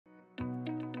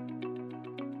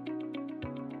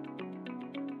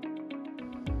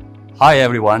Hi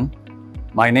everyone,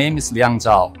 my name is Liang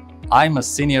Zhao. I'm a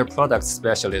senior product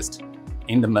specialist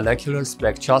in the molecular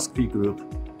spectroscopy group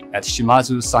at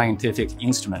Shimadzu Scientific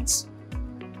Instruments.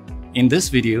 In this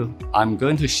video, I'm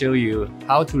going to show you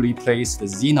how to replace the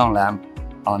Xenon lamp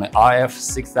on an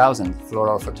RF-6000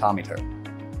 fluorophotometer.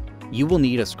 You will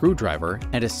need a screwdriver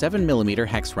and a 7mm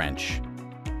hex wrench.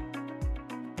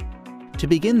 To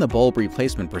begin the bulb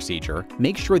replacement procedure,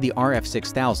 make sure the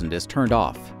RF-6000 is turned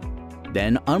off.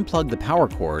 Then unplug the power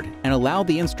cord and allow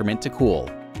the instrument to cool.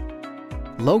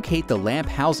 Locate the lamp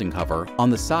housing cover on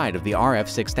the side of the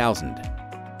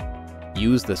RF-6000.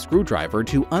 Use the screwdriver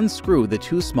to unscrew the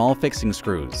two small fixing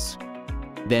screws.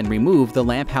 Then remove the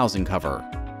lamp housing cover.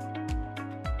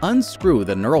 Unscrew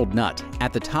the knurled nut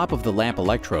at the top of the lamp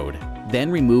electrode, then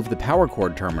remove the power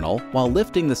cord terminal while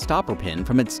lifting the stopper pin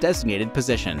from its designated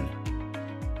position.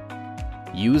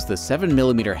 Use the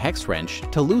 7mm hex wrench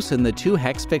to loosen the two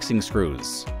hex fixing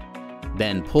screws.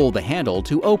 Then pull the handle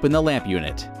to open the lamp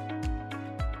unit.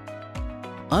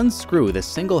 Unscrew the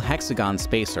single hexagon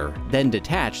spacer, then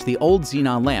detach the old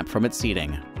Xenon lamp from its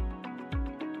seating.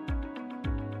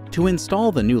 To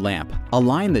install the new lamp,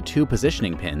 align the two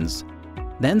positioning pins,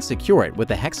 then secure it with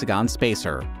the hexagon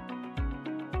spacer.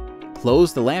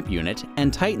 Close the lamp unit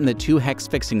and tighten the two hex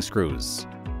fixing screws.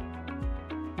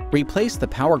 Replace the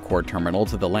power cord terminal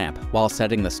to the lamp while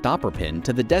setting the stopper pin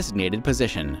to the designated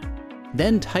position.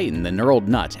 Then tighten the knurled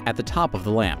nut at the top of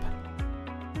the lamp.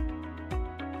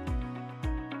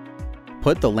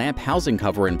 Put the lamp housing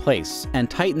cover in place and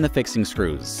tighten the fixing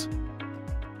screws.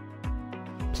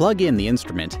 Plug in the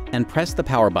instrument and press the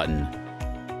power button.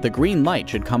 The green light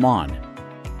should come on.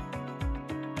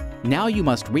 Now you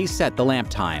must reset the lamp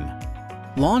time.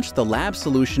 Launch the Lab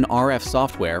Solution RF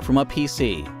software from a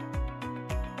PC.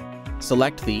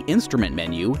 Select the Instrument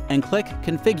menu and click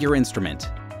Configure Instrument.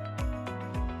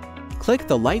 Click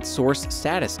the Light Source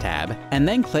Status tab and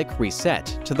then click Reset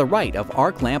to the right of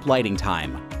arc lamp lighting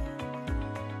time.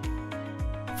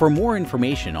 For more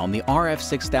information on the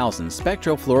RF-6000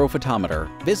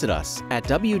 Spectrofluorophotometer, visit us at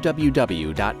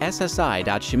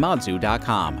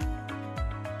www.ssi.shimadzu.com.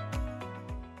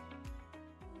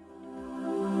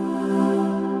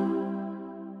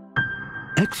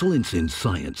 Excellence in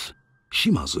science.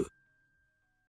 Shimadzu.